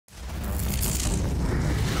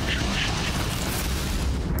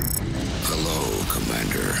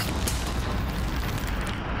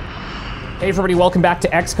Hey everybody, welcome back to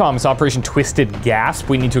XCOM. It's Operation Twisted Gasp.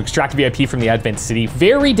 We need to extract a VIP from the Advent City.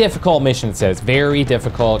 Very difficult mission, it says. Very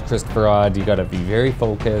difficult, Christopherodd. You gotta be very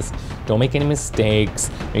focused. Don't make any mistakes.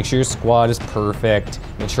 Make sure your squad is perfect.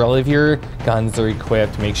 Make sure all of your guns are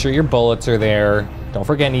equipped. Make sure your bullets are there. Don't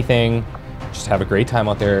forget anything. Just have a great time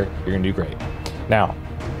out there. You're gonna do great. Now,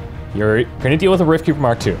 you're gonna deal with a Riftkeeper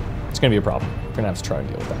Mark II. It's gonna be a problem. We're gonna have to try and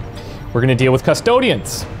deal with that. We're gonna deal with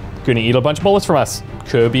custodians. Gonna eat a bunch of bullets from us.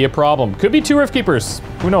 Could be a problem. Could be 2 Rift Keepers.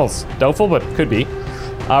 Who knows? Doubtful, but could be.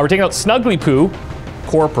 We're taking out Snuggly Poo,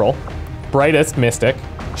 Corporal, Brightest Mystic,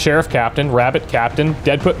 Sheriff Captain, Rabbit Captain,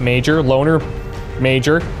 Deadput Major, Loner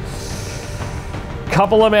Major.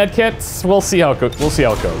 Couple of medkits. We'll see how it goes. We'll see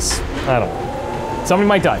how it goes. I don't know. Somebody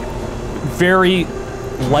might die. Very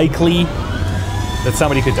likely that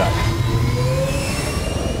somebody could die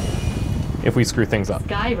if we screw things up.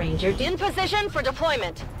 Sky Ranger in position for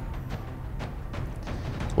deployment.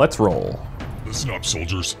 Let's roll. Listen up,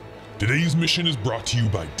 soldiers. Today's mission is brought to you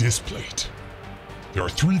by Displate. There are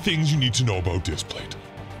 3 things you need to know about Displate.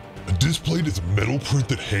 A Displate is a metal print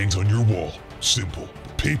that hangs on your wall. Simple.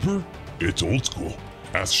 Paper? It's old school.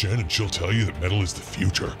 Ask Shen and she'll tell you that metal is the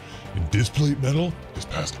future. And Displate metal has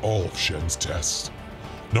passed all of Shen's tests.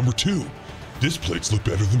 Number 2, Displates look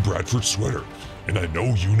better than Bradford's sweater. And I know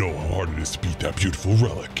you know how hard it is to beat that beautiful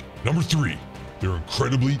relic. Number 3, they're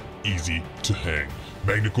incredibly easy to hang.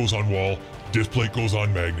 Magnet goes on wall, Displate goes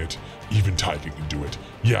on magnet, even typing can do it.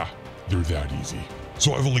 Yeah, they're that easy.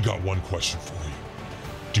 So I've only got one question for you.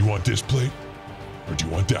 Do you want Displate, or do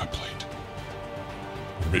you want that plate?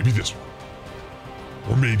 Or maybe this one.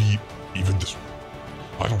 Or maybe even this one.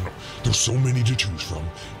 I don't know. There's so many to choose from.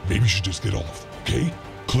 Maybe you should just get all of them, okay?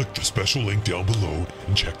 Click the special link down below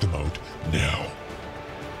and check them out now.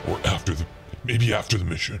 Or maybe after the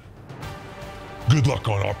mission. Good luck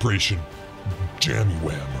on Operation Jammy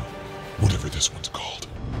Wham, or whatever this one's called.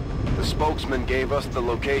 The spokesman gave us the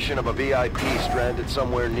location of a VIP stranded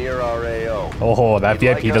somewhere near our AO. Oh, that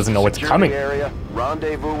VIP doesn't know what's coming. Area,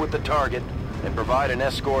 rendezvous with the target, and provide an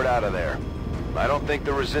escort out of there. I don't think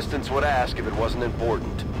the Resistance would ask if it wasn't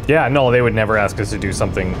important. Yeah, no, they would never ask us to do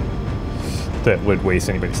something that would waste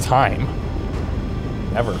anybody's time.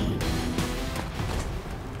 Never.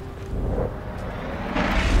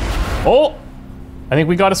 Oh! I think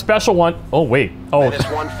we got a special one. Oh, wait. Oh.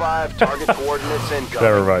 -15, target coordinates incoming.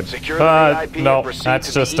 Never mind. Secure the VIP no, and proceed that's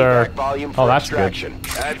to just the our... evac volume Oh, for that's extraction.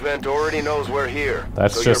 Advent already knows we're here.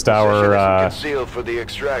 That's so just your position our, isn't concealed for the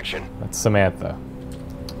extraction. That's Samantha.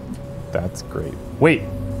 That's great. Wait.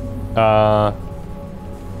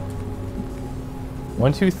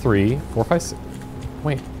 1, 2, 3, 4, 5, 6.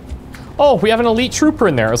 Wait. Oh, we have an elite trooper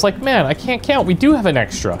in there. I was like, man, I can't count. We do have an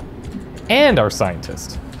extra. And our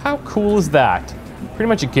scientist. How cool is that? Pretty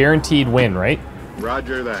much a guaranteed win, right?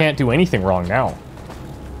 Roger that. Can't do anything wrong now.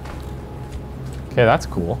 Okay, that's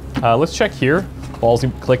cool. Let's check here. Ballsy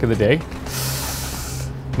click of the day.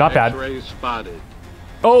 Not bad. X-ray spotted.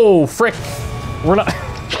 Oh, frick. We're not...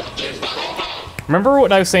 Remember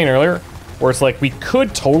what I was saying earlier? Where it's like, we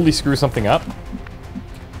could totally screw something up?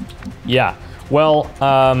 Yeah. Well,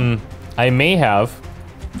 I may have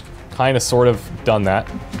kind of sort of done that.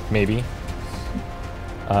 Maybe.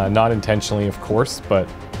 Not intentionally, of course, but...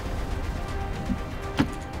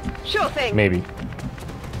 Sure thing. Maybe.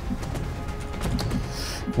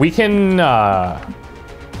 We can,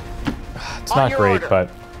 it's not great, but...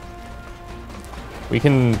 We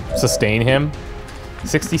can sustain him.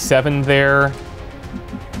 67 there.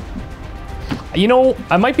 You know,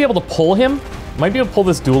 I might be able to pull him. Might be able to pull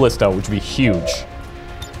this duelist out, which would be huge.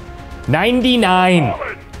 99!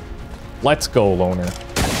 Let's go, Loner.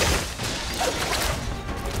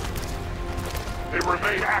 They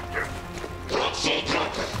remain active.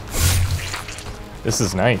 This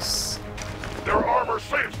is nice. Their armor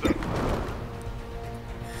saves them.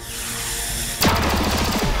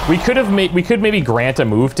 We could maybe grant a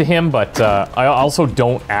move to him, but I also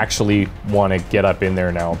don't actually want to get up in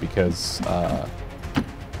there now because,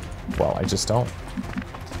 well, I just don't.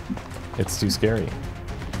 It's too scary.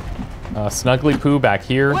 Snuggly Poo back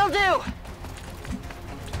here. Will do.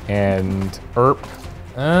 And Erp.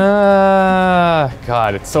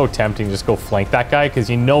 God, it's so tempting to just go flank that guy because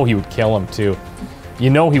you know he would kill him too. You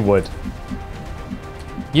know he would.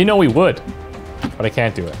 You know he would. But I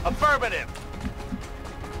can't do it. Affirmative.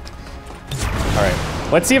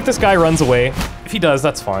 Alright, let's see if this guy runs away. If he does,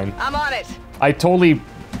 that's fine. I'm on it. I totally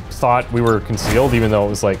thought we were concealed, even though it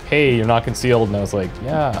was like, hey, you're not concealed. And I was like,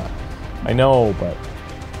 yeah, I know, but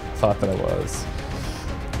I thought that I was.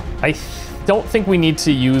 I don't think we need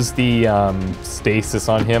to use the stasis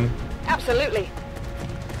on him. Absolutely.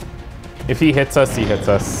 If he hits us, he hits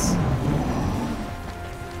us.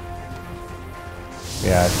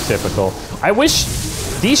 Yeah, typical. I wish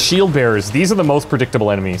these shield bearers, these are the most predictable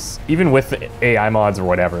enemies. Even with the AI mods or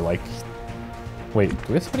whatever, like... Wait, do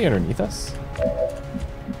we have somebody underneath us?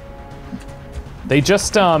 They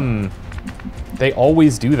just, they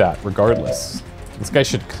always do that, regardless. This guy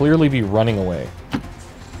should clearly be running away.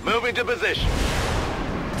 Moving to position.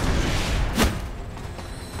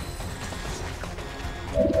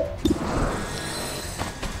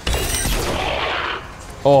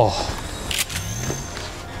 Oh.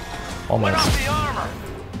 Almost. Off the armor.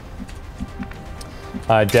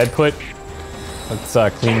 Dead put. Let's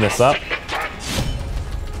clean this up.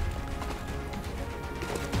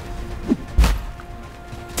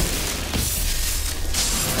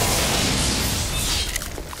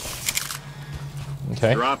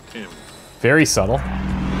 Okay. Dropped him. Very subtle.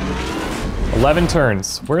 11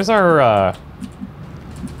 turns. Where's our,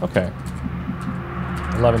 Okay.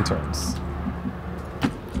 11 turns.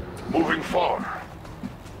 Moving far.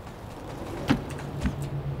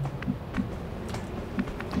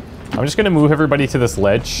 I'm just gonna move everybody to this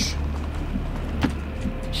ledge.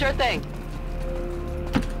 Sure thing.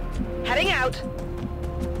 Heading out.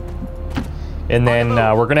 And then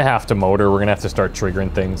we're gonna have to motor. We're gonna have to start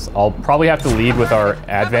triggering things. I'll probably have to lead with our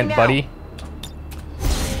advent buddy.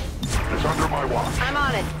 It's under my watch. I'm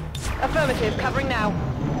on it. Affirmative, covering now.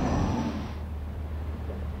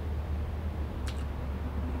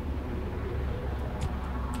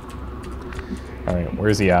 All right,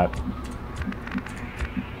 where's he at?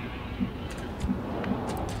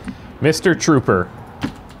 Mr. Trooper.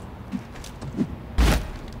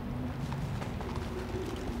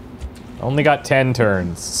 Only got 10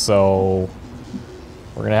 turns, so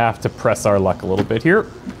we're gonna have to press our luck a little bit here.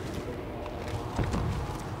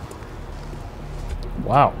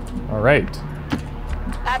 Wow, all right.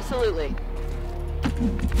 Absolutely.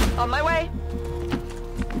 On my way.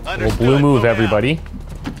 We'll blue move everybody.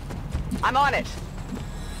 I'm on it.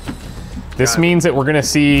 This means that we're gonna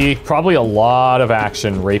see probably a lot of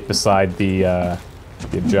action right beside the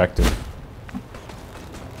objective.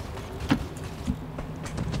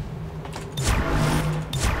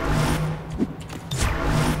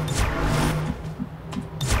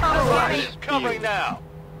 Covering now.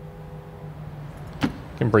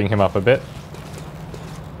 Can bring him up a bit.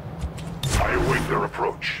 I await their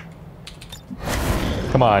approach.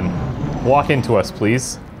 Come on, walk into us,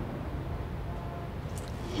 please.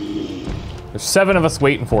 There's 7 of us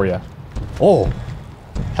waiting for you. Oh,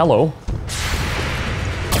 hello.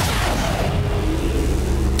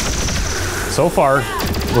 So far,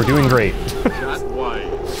 we're doing great. Shot wide.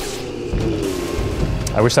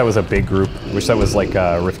 I wish that was a big group. I wish that was like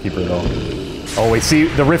Rift Keeper though. Oh wait, see,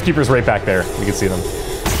 the Rift Keeper's right back there. We can see them.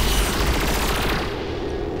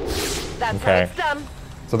 That's Okay. how it's done.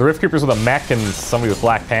 So the Rift Keeper's with a mech and somebody with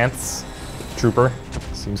black pants. Trooper.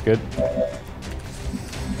 Seems good.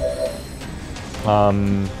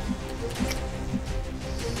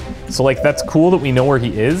 So like that's cool that we know where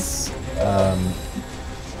he is.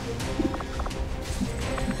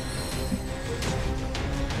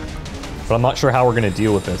 But I'm not sure how we're gonna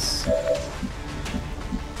deal with this.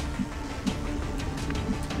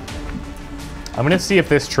 I'm gonna see if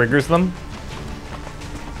this triggers them.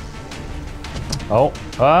 Oh,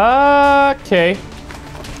 okay.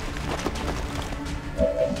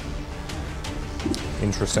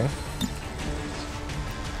 Interesting.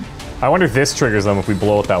 I wonder if this triggers them if we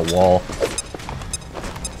blow out that wall.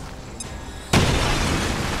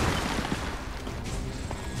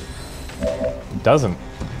 It doesn't.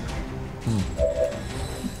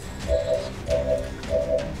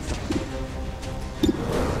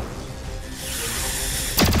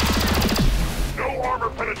 No armor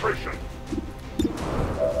penetration.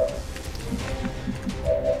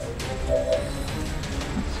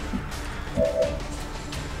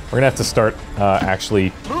 We're gonna have to start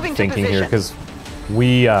actually Moving to thinking here position. because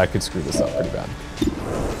we could screw this up pretty bad.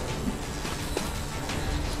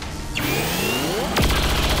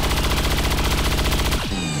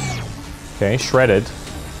 Okay, shredded.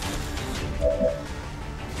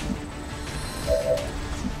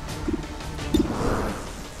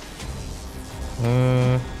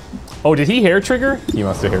 Oh, did he hair trigger? He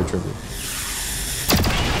must have hair triggered.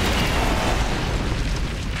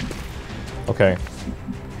 Okay.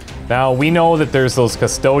 Now we know that there's those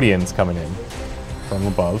custodians coming in from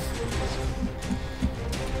above.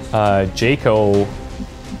 Jaco,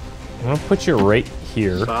 I'm gonna put you right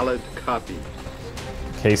here Solid copy.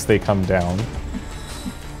 in case they come down.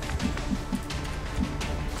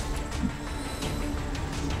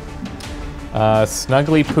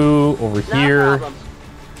 Snuggly Poo over Not a here, problem.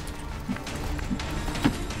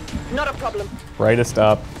 Not a problem. brightest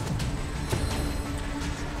up.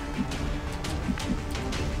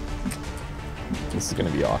 This is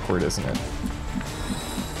gonna be awkward, isn't it?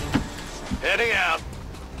 Heading out.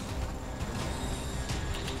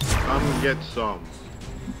 Come get some.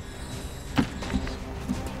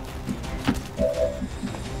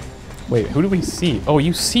 Wait, who do we see? Oh,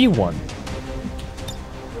 you see one.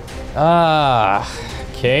 Ah,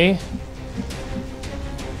 okay.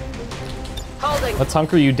 Holding. Let's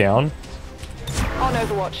hunker you down. On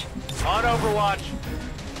Overwatch. On Overwatch.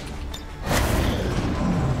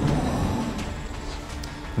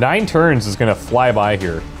 9 turns is gonna fly by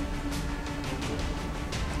here.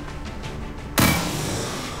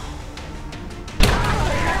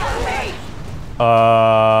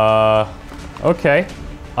 Okay.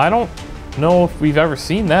 I don't know if we've ever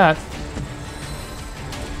seen that.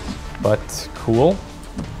 But cool.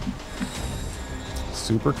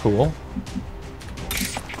 Super cool.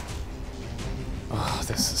 Oh,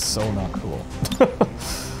 this is so not cool.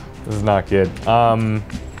 This is not good.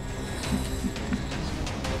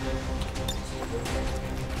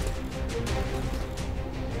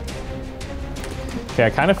 Okay, I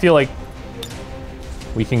kind of feel like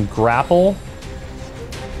we can grapple.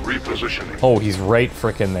 Repositioning. Oh, he's right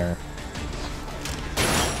frickin' there.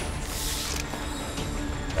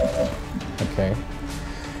 Okay.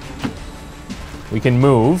 We can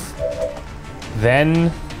move. Then I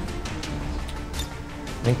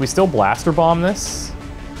think we still blaster bomb this.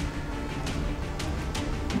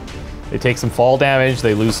 They take some fall damage,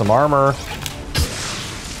 they lose some armor.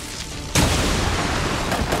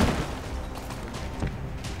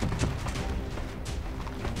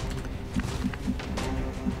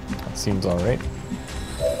 Seems all right.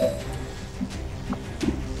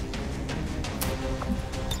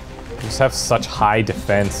 We just have such high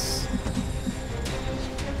defense.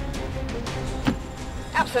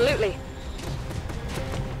 Absolutely.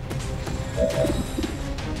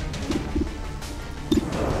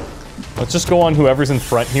 Let's just go on whoever's in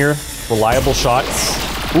front here. Reliable shots.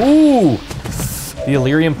 Ooh! The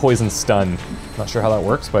Illyrium poison stun. Not sure how that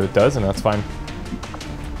works, but it does, and that's fine.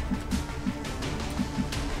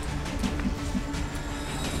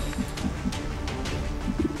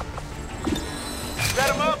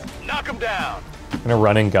 I'm gonna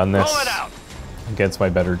run and gun this against my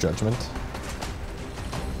better judgment.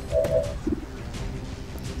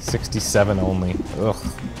 67 only. Ugh.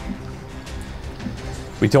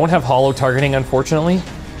 We don't have hollow targeting, unfortunately.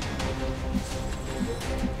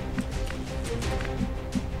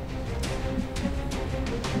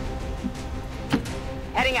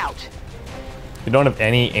 Heading out. We don't have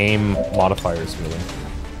any aim modifiers, really.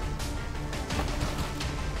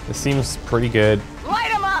 This seems pretty good.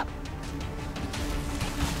 Light 'em up.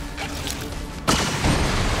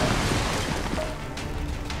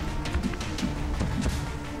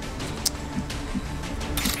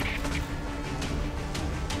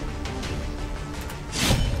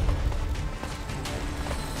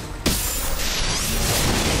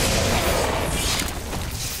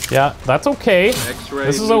 Yeah, that's okay. X-ray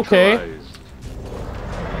This is okay. neutralized.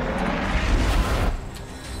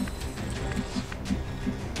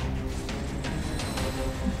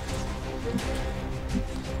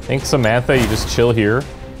 I think Samantha, you just chill here.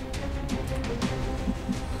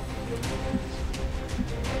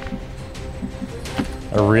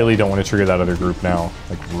 I really don't want to trigger that other group now.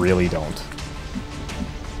 Like, really don't.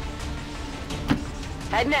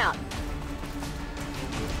 Heading out.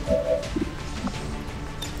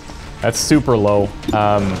 That's super low.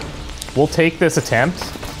 We'll take this attempt.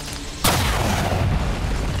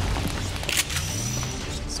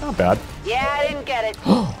 It's not bad. Yeah, I didn't get it.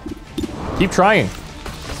 Keep trying.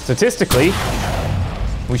 Statistically,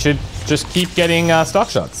 we should just keep getting stock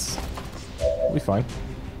shots. We'll be fine.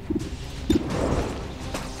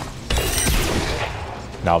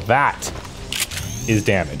 Now that is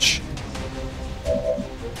damage.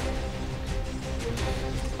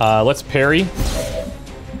 Let's parry.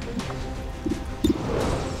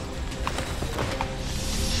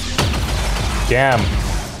 Damn.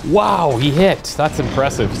 Wow, he hit. That's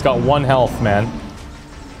impressive. He's got 1 health, man.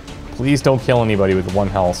 Please don't kill anybody with 1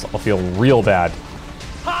 health. I'll feel real bad.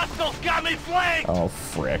 Hostiles got me flanked. Oh,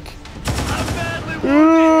 frick. I'm badly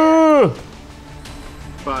wounded.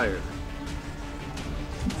 Fire.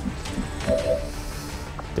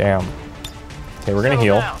 Damn. Okay, we're gonna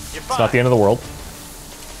heal. It's not the end of the world.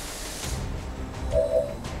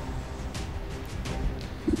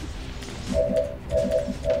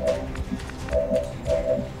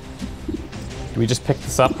 Do we just pick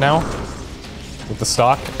this up now? With the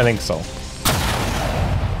stock? I think so.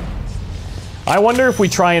 I wonder if we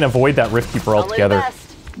try and avoid that Rift Keeper altogether.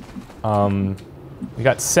 We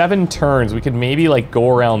got 7 turns. We could maybe like go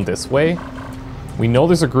around this way. We know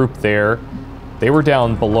there's a group there. They were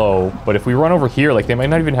down below, but if we run over here, like, they might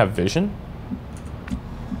not even have vision.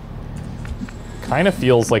 Kind of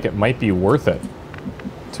feels like it might be worth it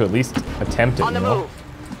to at least attempt it, On the you know? move.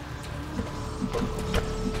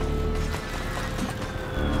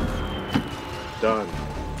 Done.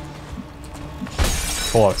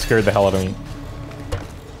 Oh, it scared the hell out of me.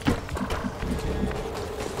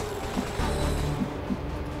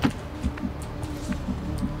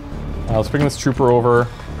 Let's bring this trooper over.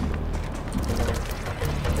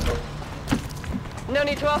 No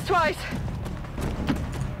need to ask twice.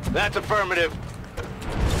 That's affirmative.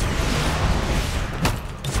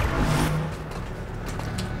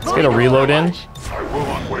 Let's get a reload in. I will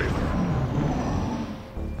not wait.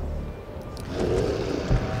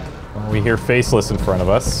 We hear Faceless in front of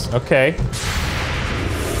us. Okay.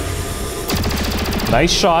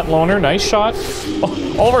 Nice shot, Loner. Nice shot.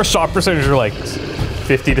 Oh, all of our shot percentages are like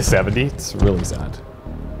 50 to 70. It's really sad.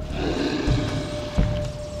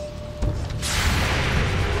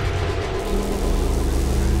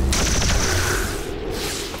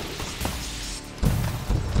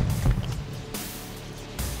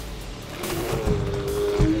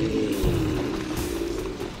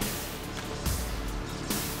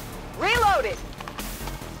 Reloaded.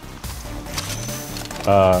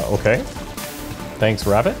 Okay. Thanks,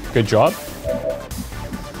 Rabbit. Good job.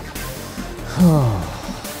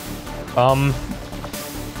 I'm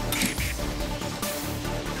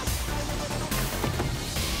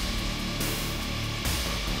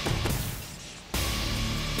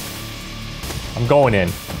going in.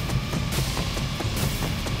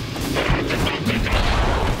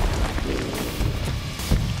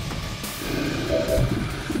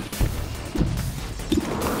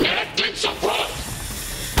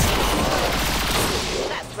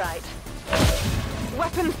 That's right.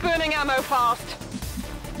 Weapons burning ammo fast.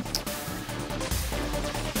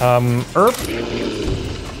 Erp.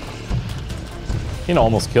 Can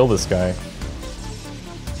almost kill this guy.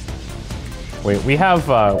 Wait, we have,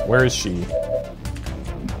 where is she?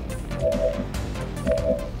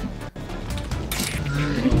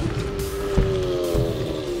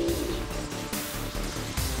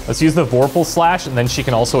 Let's use the Vorpal Slash, and then she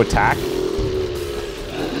can also attack.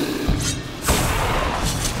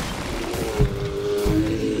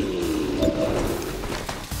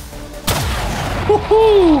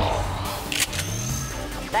 Woohoo!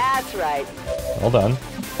 That's right. Well done.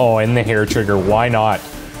 Oh, and the hair trigger, why not?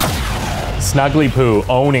 Snuggly Poo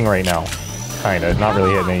owning right now. Kinda, not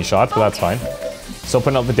really hitting any shots, but that's fine. Still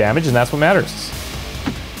putting out the damage, and that's what matters.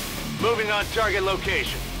 Moving on target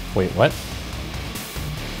location. Wait, what?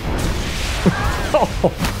 Oh,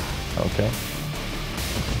 okay.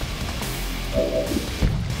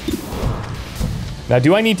 Now,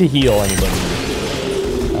 do I need to heal anybody?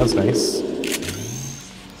 That's nice.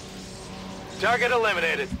 Target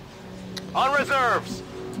eliminated. On reserves.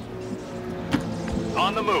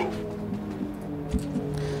 On the move.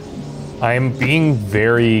 I'm being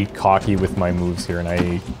very cocky with my moves here, and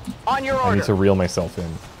I On your need order. to reel myself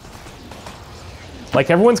in. Like,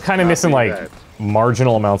 everyone's kind of missing, Copy like, that.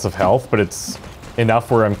 marginal amounts of health, but it's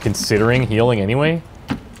enough where I'm considering healing anyway.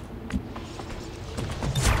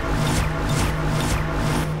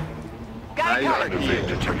 Got it I covered. see.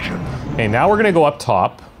 Detection. Okay, now we're gonna go up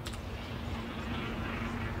top.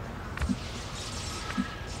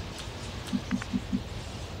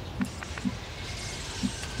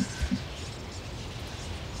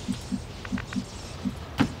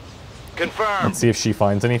 Confirmed. Let's see if she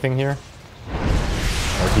finds anything here.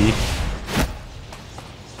 Or he.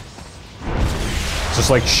 Just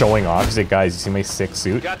like showing off. He's like, guys, you see my sick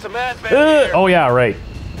suit? Got some advent here. Oh yeah, right.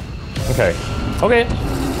 Okay. Okay.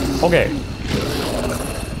 Okay.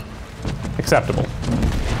 Acceptable.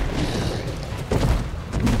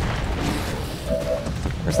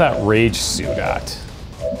 Where's that rage suit at?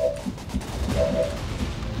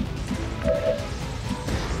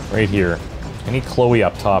 Right here. I need Chloe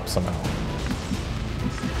up top somehow.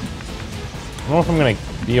 I don't know if I'm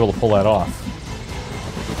gonna be able to pull that off.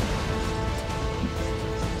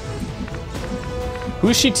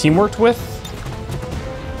 Who's she teamworked with?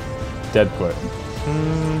 Deadput.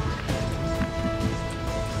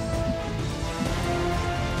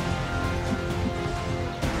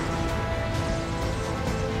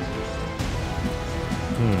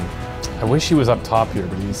 I wish he was up top here,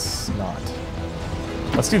 but he's not.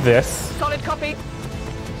 Let's do this. Solid copy.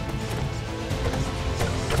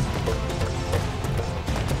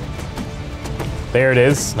 There it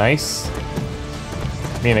is. Nice.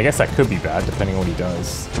 I mean, I guess that could be bad, depending on what he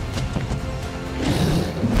does.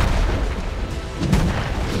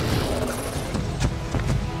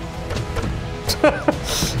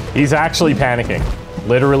 He's actually panicking.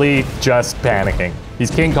 Literally just panicking.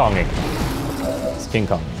 He's King Konging. He's King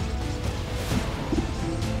Konging.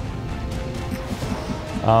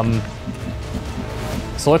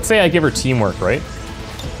 So let's say I give her teamwork, right?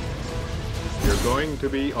 You're going to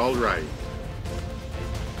be all right.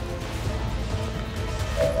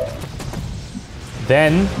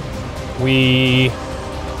 Then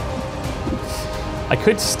I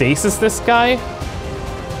could stasis this guy.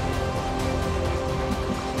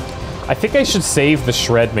 I think I should save the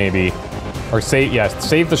shred maybe. Or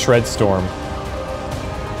save the shred storm.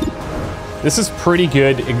 This is pretty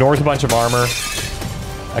good. Ignores a bunch of armor.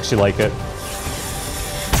 Actually like it.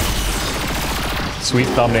 Sweet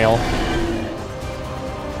thumbnail.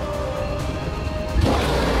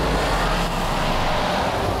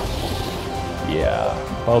 Yeah,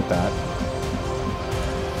 about that.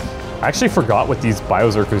 I actually forgot what these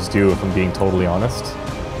Bioshockers do, if I'm being totally honest.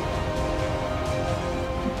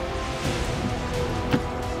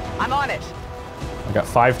 I'm on it. I got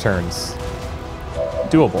 5 turns.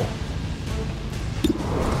 Doable.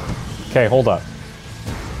 Okay, hold up.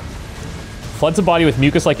 Floods a body with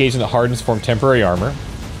mucus-like agent that hardens to form temporary armor.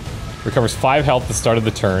 Recovers 5 health at the start of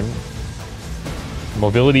the turn.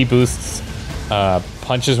 Mobility boosts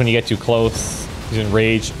punches when you get too close. He's in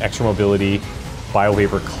rage, extra mobility,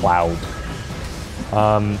 biovapor cloud.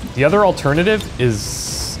 The other alternative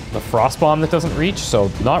is the frost bomb that doesn't reach,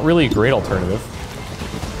 so not really a great alternative.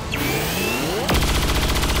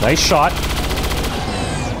 Nice shot.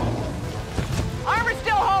 Armor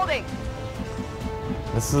still holding.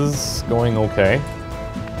 This is going okay.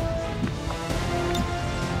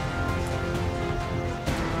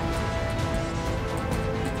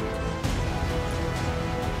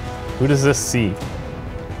 Who does this see?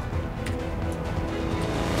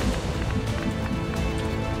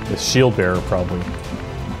 The shield bearer, probably.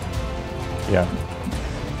 Yeah.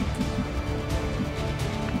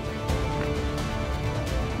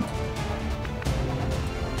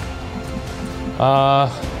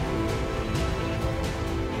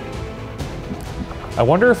 I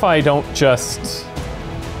wonder if I don't just...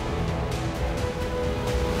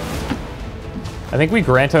 I think we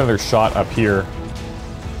grant another shot up here.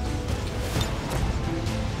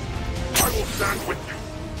 I will stand with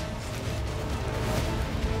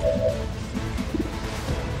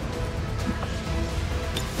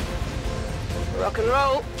you. Rock and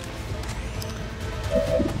roll.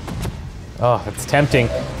 Oh, it's tempting.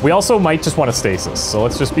 We also might just want to stasis, so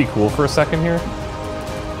let's just be cool for a second here.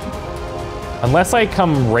 Unless I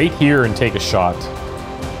come right here and take a shot.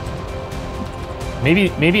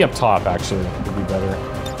 Maybe up top, actually, would be better.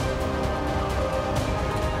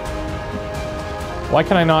 Why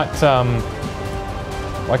can I not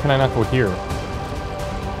go here?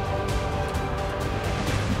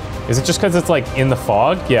 Is it just because it's, like, in the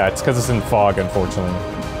fog? Yeah, it's because it's in fog, unfortunately.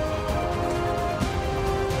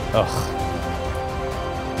 Ugh.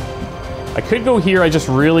 I could go here, I just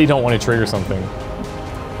really don't want to trigger something.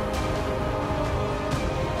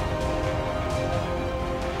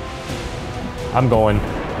 I'm going.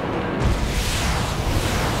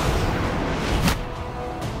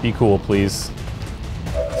 Be cool, please.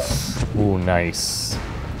 Ooh, nice.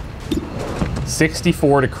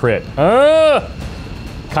 64 to crit.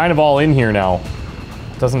 Kind of all in here now.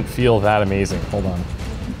 Doesn't feel that amazing. Hold on.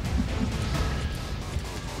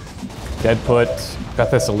 Dead put.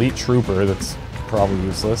 Got this elite trooper that's probably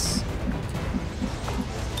useless.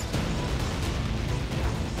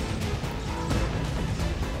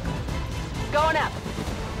 Going up.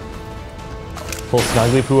 Pull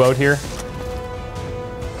Snuggly Poo out here.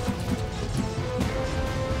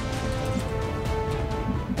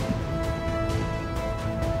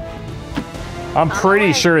 I'm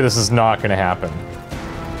pretty sure this is not gonna happen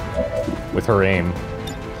with her aim.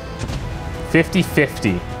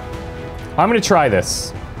 50-50. I'm gonna try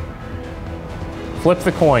this. Flip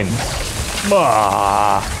the coin.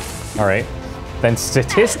 All right. Then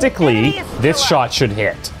statistically, this shot should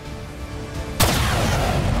hit.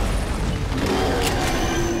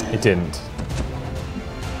 It didn't.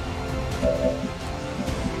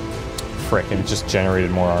 Frick, it just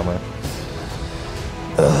generated more armor.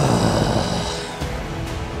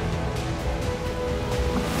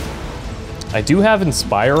 I do have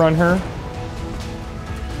Inspire on her.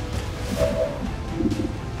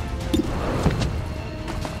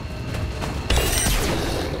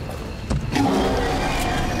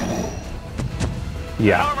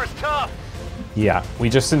 Yeah. Armor's tough. Yeah, we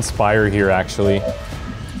just Inspire here, actually.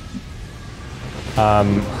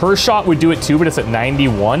 Her shot would do it too, but it's at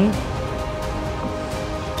 91.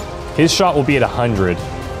 His shot will be at 100.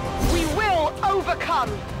 We will overcome.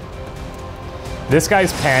 This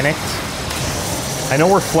guy's panicked. I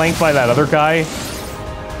know we're flanked by that other guy,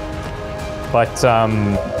 but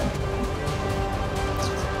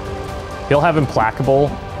he'll have Implacable,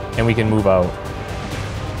 and we can move out.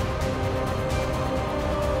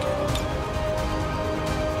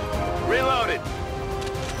 Reloaded.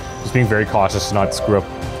 Just being very cautious to not screw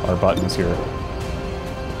up our buttons here.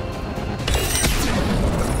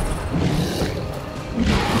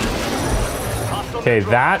 Okay,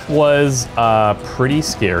 that was pretty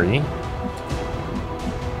scary.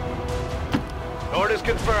 Orders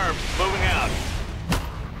confirmed. Moving out.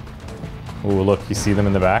 Ooh, look, you see them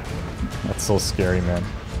in the back? That's so scary, man.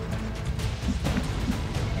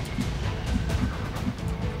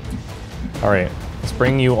 All right, let's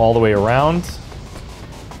bring you all the way around.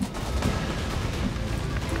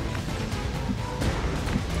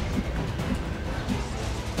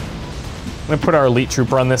 I'm gonna put our elite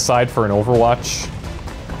trooper on this side for an overwatch.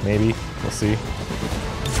 Maybe, we'll see.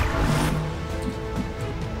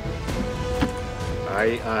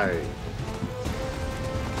 Aye, aye.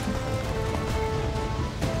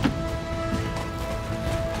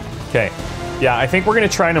 Okay, yeah, I think we're gonna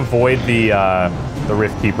try and avoid the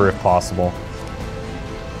Rift Keeper if possible.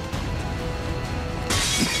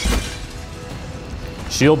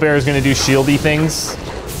 Shield Bearer is gonna do shieldy things.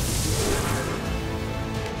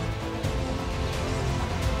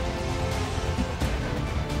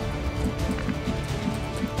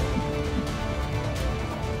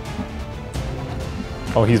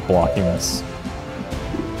 Oh, he's blocking this.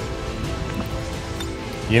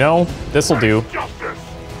 You know, this'll do.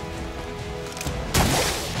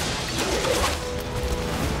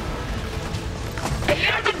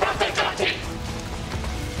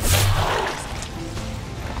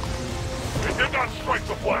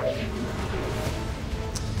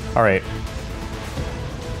 All right.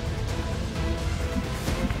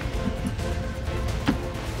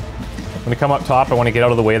 I'm gonna come up top. I want to get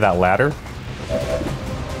out of the way of that ladder.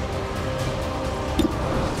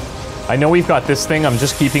 I know we've got this thing. I'm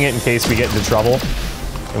just keeping it in case we get into trouble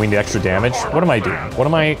and we need extra damage. What am I doing? What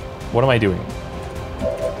am I doing?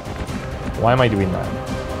 Why am I doing that?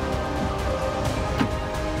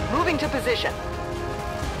 Moving to position.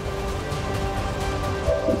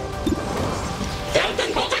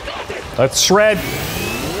 Let's shred.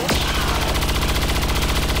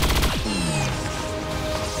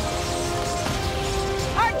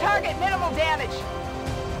 Hard target, minimal damage.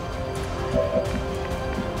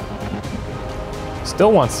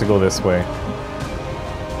 Still wants to go this way.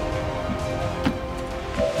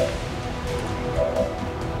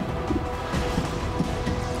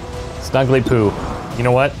 Snuggly poo. You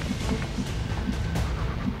know what?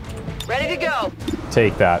 Ready to go.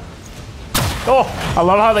 Take that. Oh, I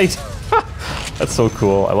love how they... That's so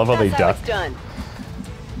cool. I love how they duck. It's done.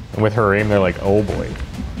 And with her aim, they're like, oh boy.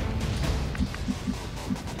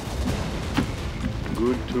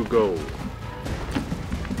 Good to go.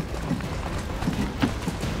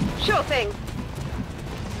 Sure thing.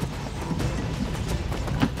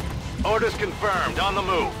 Orders confirmed. On the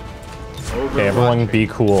move. Okay, everyone be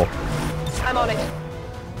cool. I'm on it.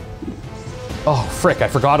 Oh, frick, I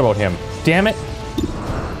forgot about him. Damn it.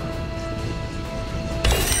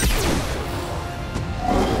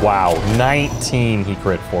 Wow, 19 he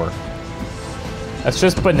crit for. That's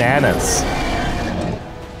just bananas.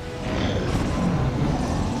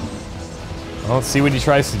 Well, let's see what he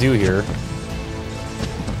tries to do here.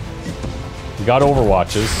 We got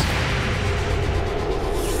overwatches.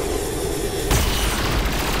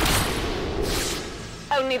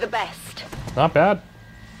 Only the best. Not bad.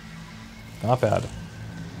 Not bad.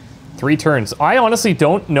 3 turns. I honestly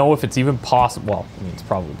don't know if it's even possible. Well, I mean, it's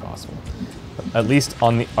probably possible. But at least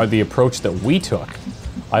on the approach that we took,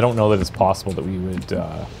 I don't know that it's possible that we would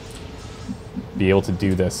be able to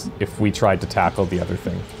do this if we tried to tackle the other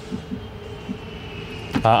thing.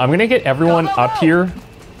 I'm going to get everyone up here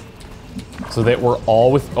so that we're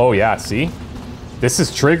all with... Oh, yeah, see? This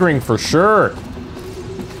is triggering for sure.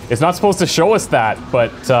 It's not supposed to show us that,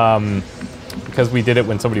 but because we did it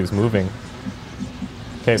when somebody was moving.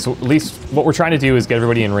 Okay, so at least what we're trying to do is get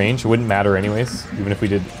everybody in range. It wouldn't matter anyways, even if we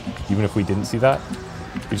didn't see that.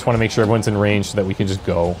 We just want to make sure everyone's in range so that we can just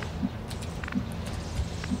go.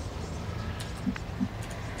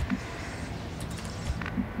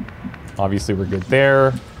 Obviously, we're good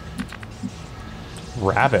there.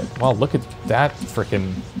 Rabbit. Wow, look at that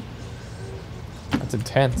frickin'... That's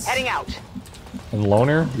intense. Heading out. And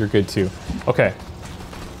Loner, you're good too. Okay.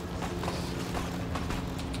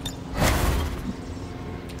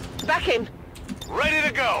 Back in. Ready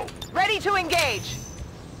to go. Ready to engage.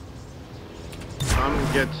 Come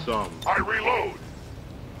get some. I reload.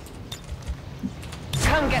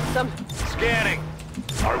 Come get some. Scanning.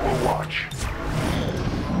 I will watch.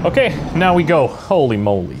 Okay, now we go. Holy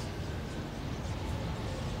moly.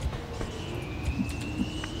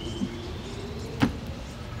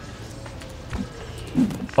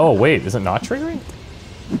 Oh, wait, is it not triggering?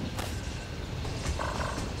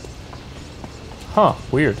 Huh,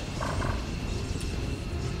 weird.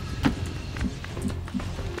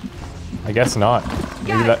 I guess not.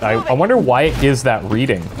 Maybe that, I wonder why it gives that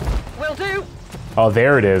reading. Will do. Oh,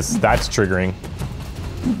 there it is. That's triggering.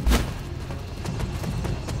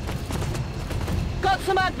 Got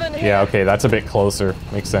some advent here. Yeah, okay, that's a bit closer.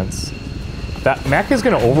 Makes sense. That mech is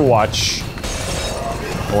gonna overwatch.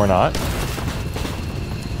 Or not.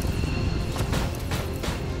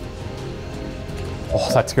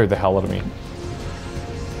 Oh, that scared the hell out of me.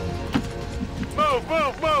 Move,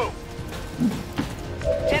 move, move!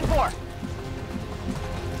 10-4.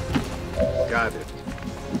 Got it.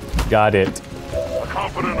 Got it. A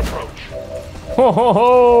confident approach. Ho ho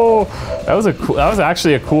ho! That was that was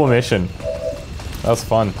actually a cool mission. That was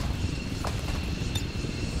fun.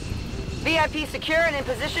 VIP secure and in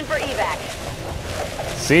position for evac.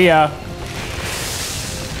 See ya.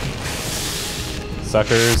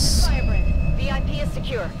 Suckers. Firebrand, VIP is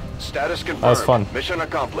secure. Status confirmed. That was fun. Mission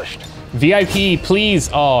accomplished. VIP, please.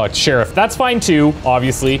 Oh, Sheriff. That's fine too,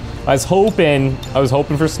 obviously. I was hoping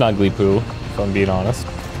for Snuggly Poo, if I'm being honest.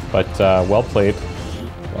 But well played.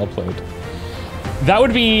 Well played. That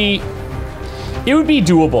would be... It would be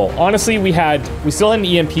doable. Honestly, we still had an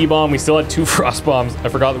EMP bomb, we still had 2 frost bombs. I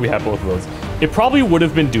forgot that we had both of those. It probably would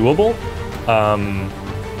have been doable.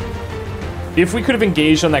 If we could have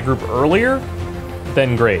engaged on that group earlier,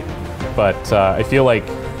 then great. But I feel like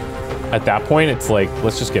at that point, it's like,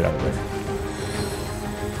 let's just get out of there.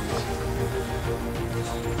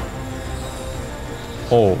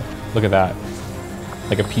 Oh, look at that.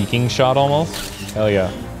 Like a peeking shot almost. Hell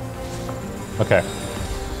yeah. Okay.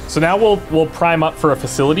 So now we'll prime up for a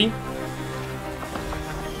facility.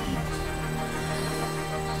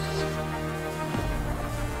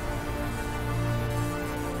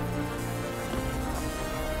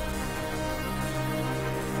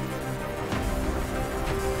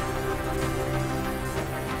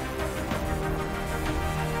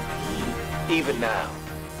 Even now,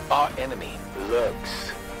 our enemy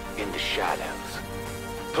lurks in the shadows,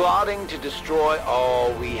 plotting to destroy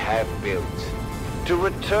all we have built, to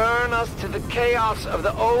return us to the chaos of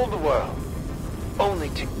the old world. Only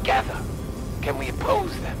together can we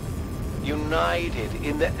oppose them. United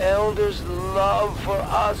in the Elder's love for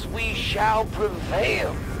us, we shall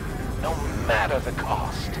prevail, no matter the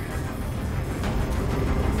cost.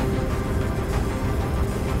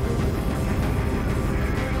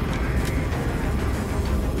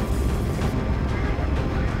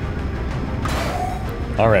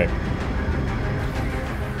 All right.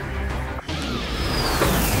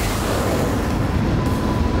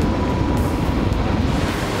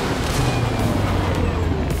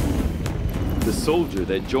 The soldier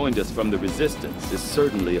that joined us from the Resistance is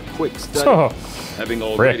certainly a quick study, Oh, having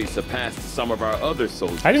already frick. surpassed some of our other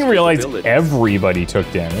soldiers. I didn't realize everybody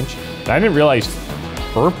took damage. I didn't realize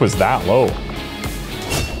Burp was that low.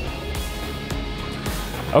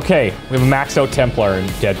 Okay, we have a maxed out Templar in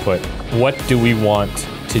Deadput. What do we want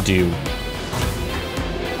to do?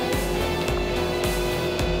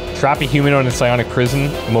 Trap a human in a psionic prison,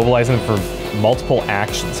 immobilizing them for multiple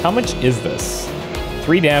actions. How much is this?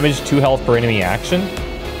 3 damage, 2 health per enemy action.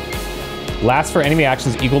 Lasts for enemy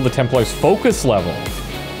actions equal to Templar's focus level.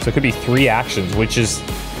 So it could be 3 actions, which is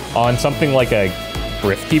on something like a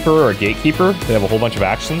Grift Keeper or a Gatekeeper. They have a whole bunch of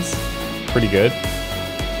actions. Pretty good.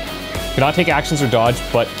 Cannot take actions or dodge,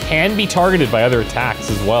 but can be targeted by other attacks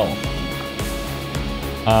as well.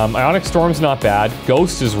 Ionic Storm's not bad.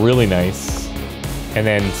 Ghost is really nice. And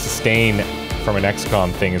then Sustain from an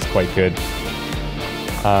XCOM thing is quite good.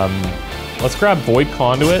 Let's grab Void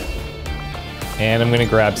Conduit. And I'm gonna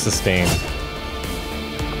grab Sustain.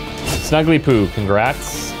 Snuggly Poo,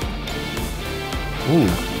 congrats. Ooh.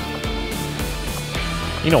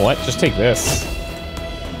 You know what? Just take this.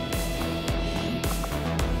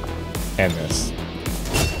 And this.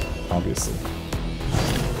 Obviously.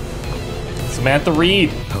 Samantha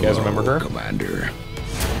Reed. You guys remember her? Commander.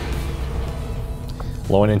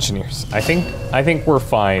 Low in engineers. I think we're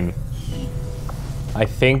fine. I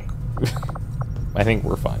think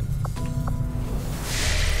we're fine.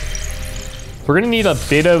 We're gonna need a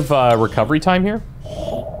bit of recovery time here.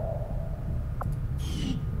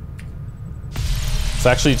 Let's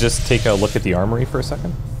actually just take a look at the armory for a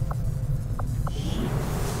second.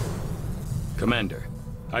 Commander,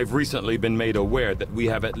 I've recently been made aware that we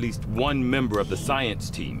have at least one member of the science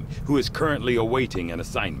team who is currently awaiting an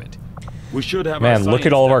assignment. We should have Man, look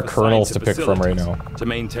at all of our kernels to pick from right now. To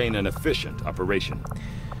maintain an efficient operation.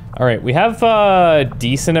 All right, we have a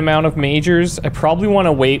decent amount of majors. I probably want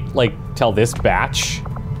to wait, like, till this batch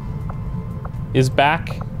is back.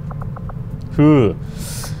 Whew.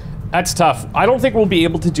 That's tough. I don't think we'll be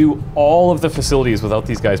able to do all of the facilities without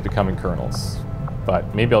these guys becoming colonels.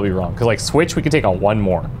 But maybe I'll be wrong. Because, like, Switch, we could take on one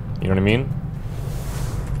more. You know what I mean?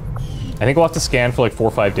 I think we'll have to scan for, like, 4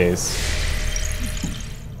 or 5 days.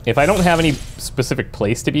 If I don't have any specific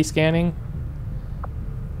place to be scanning,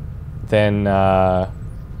 then, I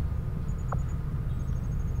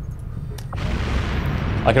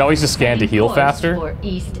could always just scan to heal faster. For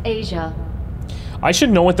East Asia. I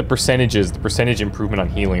should know what the percentage is, the percentage improvement on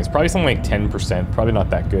healing. It's probably something like 10%. Probably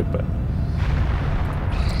not that good, but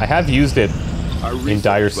I have used it in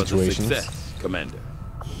dire situations. Success, Commander.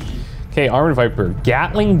 Okay, Armored Viper.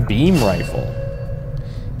 Gatling Beam Rifle.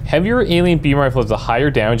 Heavier alien beam rifle has a higher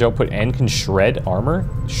damage output and can shred armor.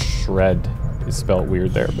 Shred is spelled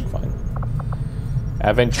weird there, but fine.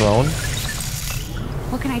 Advent Drone.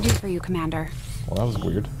 What can I do for you, Commander? Well, that was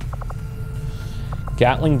weird.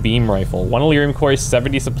 Gatling Beam Rifle. 1 Elerium Core,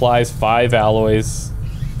 70 supplies, 5 alloys,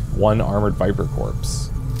 1 Armored Viper Corpse.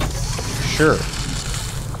 Sure.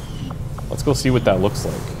 Let's go see what that looks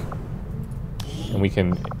like. And we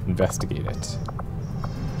can investigate it.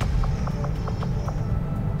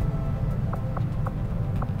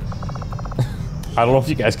 I don't know if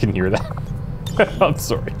you guys can hear that. I'm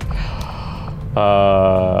sorry.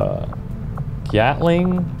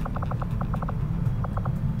 Gatling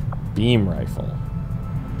Beam Rifle.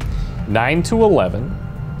 9 to 11.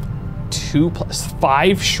 2 plus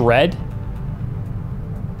 5 shred.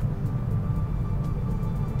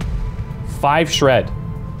 5 shred.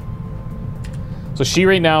 So she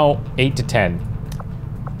right now 8 to 10.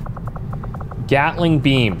 Gatling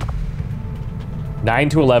Beam. 9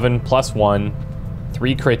 to 11 plus 1.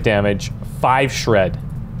 3 crit damage. 5 shred.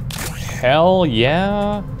 Hell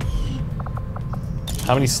yeah.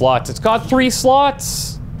 How many slots? It's got 3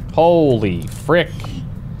 slots. Holy frick.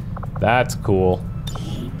 That's cool.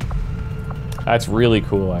 That's really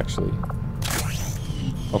cool, actually.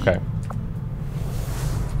 Okay.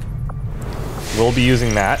 We'll be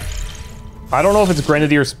using that. I don't know if it's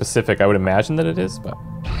Grenadier specific. I would imagine that it is, but...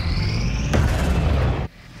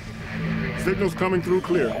 Signals coming through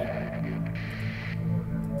clear.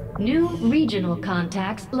 New regional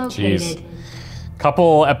contacts located. Jeez.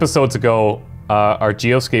 Couple episodes ago, our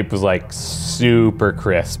geoscape was like super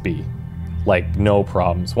crispy. Like no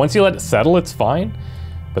problems. Once you let it settle, it's fine.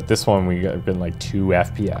 But this one we got been like 2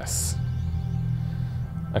 FPS.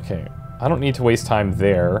 Okay, I don't need to waste time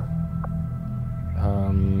there.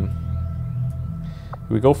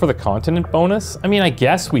 Do we go for the continent bonus? I mean, I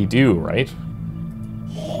guess we do, right?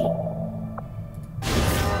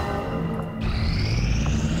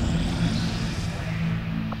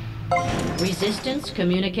 Resistance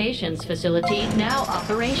Communications Facility now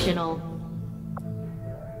operational.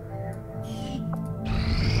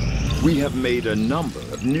 We have made a number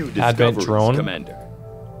of new Advent discoveries, drone. Commander.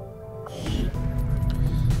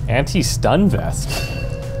 Anti-stun vest.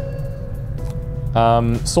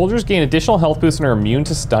 Soldiers gain additional health boost and are immune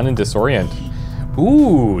to stun and disorient.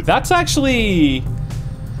 Ooh, that's actually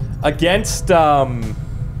against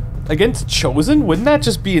Chosen. Wouldn't that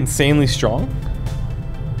just be insanely strong?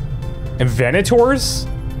 And Venators?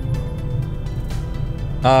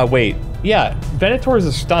 Wait. Yeah, Venators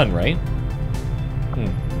is stun, right?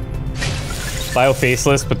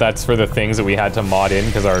 Bio-faceless, but that's for the things that we had to mod in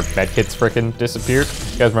because our medkits frickin' disappeared.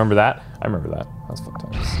 You guys remember that? I remember that. That was fun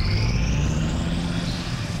times.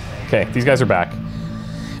 Okay, these guys are back.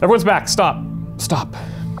 Everyone's back. Stop. Stop.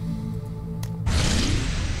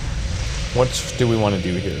 What do we want to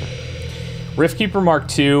do here? Riftkeeper Mark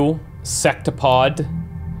II, Sectopod,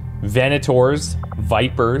 Venators,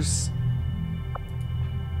 Vipers.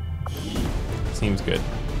 Seems good.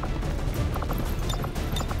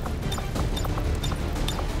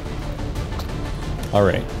 All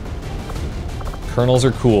right. Colonels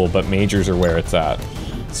are cool, but majors are where it's at.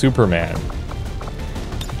 Superman.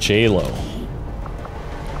 J-Lo.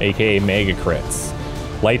 AKA Mega Crits.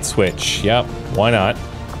 Light Switch. Yep, why not?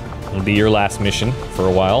 It'll be your last mission for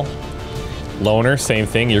a while. Loner, same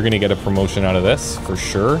thing. You're gonna get a promotion out of this, for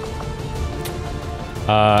sure.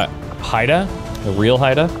 Haida. The real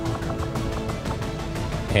Haida.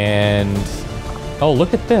 And... oh,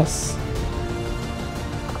 look at this.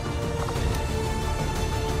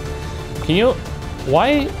 Can you...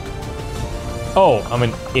 why... oh, I'm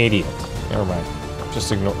an idiot. Never mind.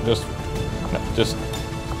 Just ignore... just... no, just...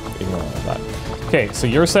 ignore all that. Okay, so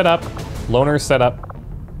you're set up. Loner's set up.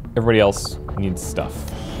 Everybody else needs stuff.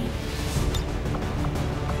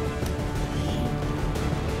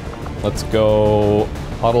 Let's go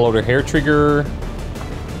autoloader hair trigger.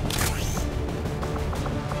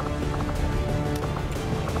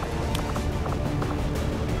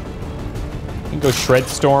 You can go shred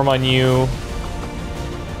storm on you.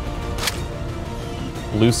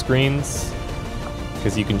 Blue screens,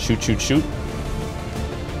 because you can shoot.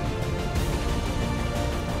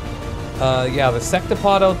 Yeah, the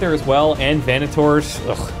Sectopod out there as well, and Venators.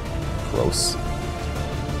 Ugh, gross.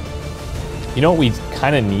 You know what we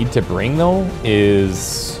kind of need to bring, though,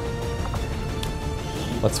 is...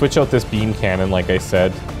 Let's switch out this beam cannon, like I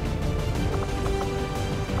said,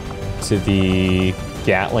 to the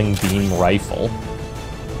Gatling beam rifle.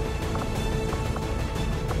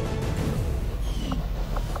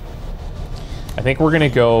 I think we're gonna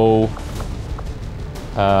go...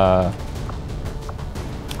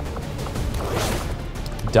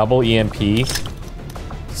 double EMP,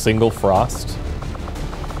 single frost.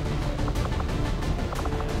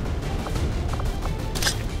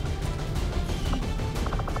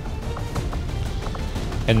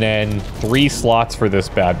 And then 3 slots for this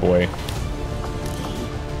bad boy.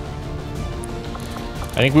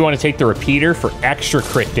 I think we want to take the repeater for extra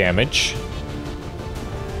crit damage.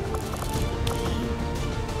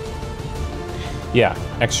 Yeah,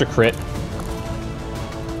 extra crit.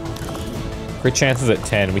 Crit chances at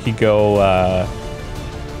 10. We could go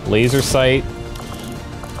laser sight.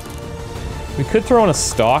 We could throw in a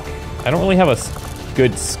stock. I don't really have a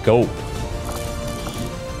good scope.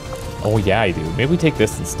 Oh yeah, I do. Maybe we take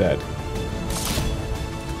this instead.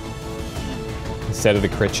 Instead of the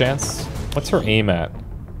crit chance. What's her aim at?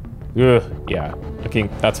 Ugh, yeah. Okay,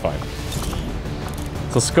 that's fine.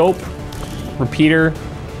 So scope, repeater,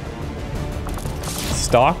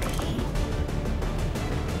 stock.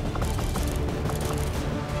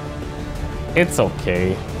 It's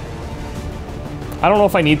okay. I don't know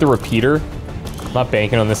if I need the repeater. I'm not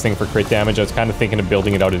banking on this thing for crit damage. I was kind of thinking of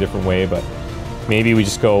building it out a different way, but maybe we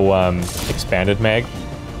just go expanded mag.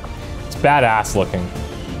 It's badass looking.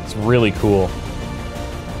 It's really cool.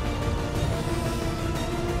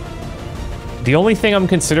 The only thing I'm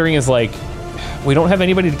considering is, like, we don't have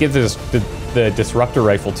anybody to give this, the disruptor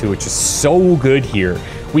rifle to, which is so good here.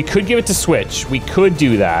 We could give it to Switch. We could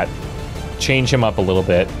do that. Change him up a little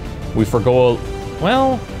bit. We forgo...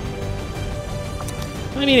 Well...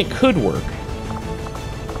 I mean, it could work.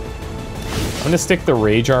 I'm gonna stick the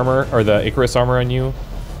Rage armor, or the Icarus armor on you.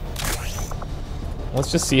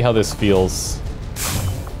 Let's just see how this feels.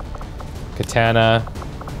 Katana.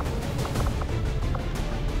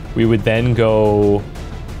 We would then go...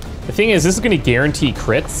 The thing is, this is gonna guarantee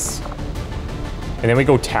crits. And then we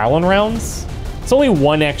go Talon rounds. It's only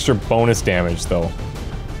 1 extra bonus damage, though.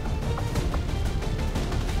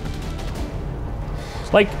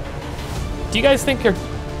 Like, do you guys think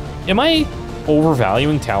am I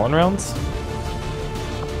overvaluing Talon rounds?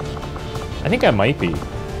 I think I might be.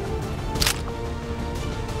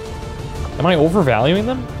 Am I overvaluing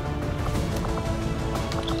them?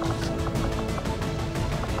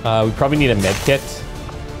 We probably need a med kit.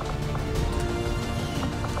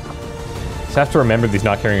 Just have to remember that he's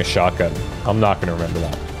not carrying a shotgun. I'm not gonna remember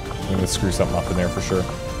that. I'm gonna screw something up in there for sure.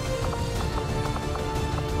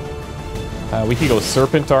 We could go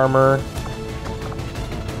Serpent Armor.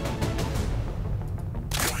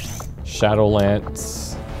 Shadow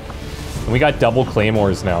Lance. And we got double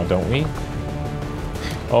Claymores now, don't we?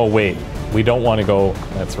 Oh, wait. We don't want to go...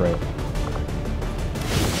 That's right.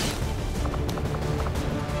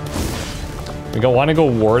 We don't want to go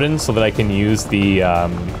Warden so that I can use the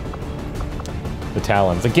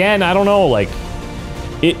Talons. Again, I don't know, like...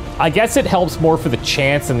 I guess it helps more for the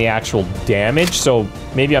chance than the actual damage, so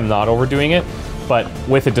maybe I'm not overdoing it. But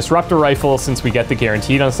with a Disruptor Rifle, since we get the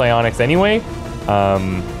guaranteed on Psionics anyway,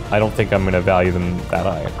 I don't think I'm going to value them that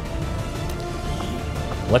high.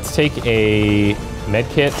 Let's take a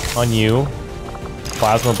medkit on you.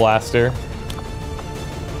 Plasma Blaster.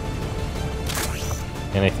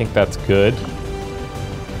 And I think that's good.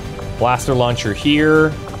 Blaster Launcher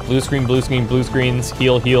here. Blue screen, blue screen, blue screens.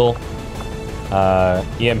 Heal, heal.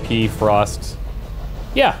 EMP, Frost.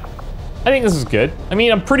 Yeah, I think this is good. I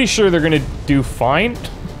mean, I'm pretty sure they're gonna do fine.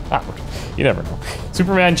 You never know.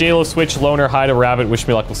 Superman, JLo, Switch, Loner, Hide a Rabbit. Wish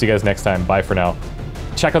me luck. We'll see you guys next time. Bye for now.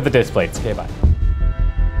 Check out the displays. Okay, bye.